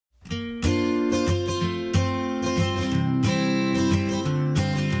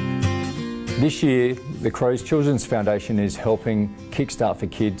This year, the Crows Children's Foundation is helping Kickstart for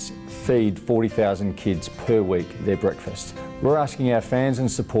Kids feed 40,000 kids per week their breakfast. We're asking our fans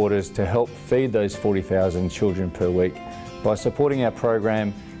and supporters to help feed those 40,000 children per week by supporting our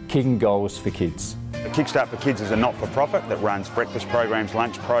program, Kicking Goals for Kids. Kickstart for Kids is a not-for-profit that runs breakfast programs,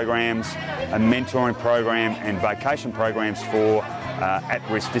 lunch programs, a mentoring program and vacation programs for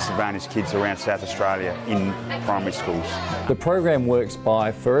at-risk disadvantaged kids around South Australia in primary schools. The program works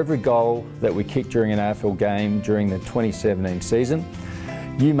by, for every goal that we kick during an AFL game during the 2017 season,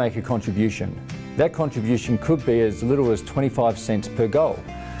 you make a contribution. That contribution could be as little as 25 cents per goal.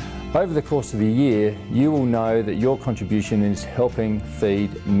 Over the course of the year, you will know that your contribution is helping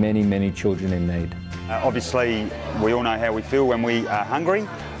feed many, many children in need. Obviously, we all know how we feel when we are hungry.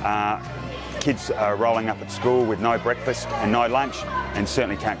 Kids are rolling up at school with no breakfast and no lunch, and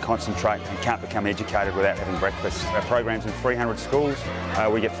certainly can't concentrate and can't become educated without having breakfast. Our program's in 300 schools.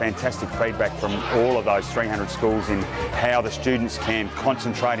 We get fantastic feedback from all of those 300 schools in how the students can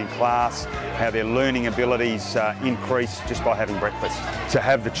concentrate in class, how their learning abilities increase just by having breakfast. To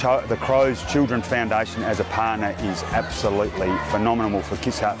have the Crows Children Foundation as a partner is absolutely phenomenal for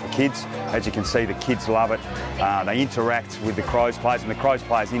Kickstart for Kids. As you can see, the kids love it. They interact with the Crows players, and the Crows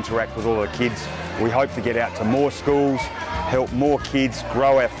players interact with all the kids. We hope to get out to more schools, help more kids,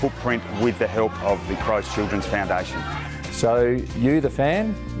 grow our footprint with the help of the Crows Children's Foundation. So you, the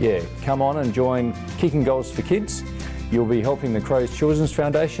fan, come on and join Kicking Goals for Kids. You'll be helping the Crows Children's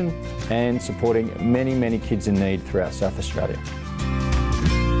Foundation and supporting many, many kids in need throughout South Australia.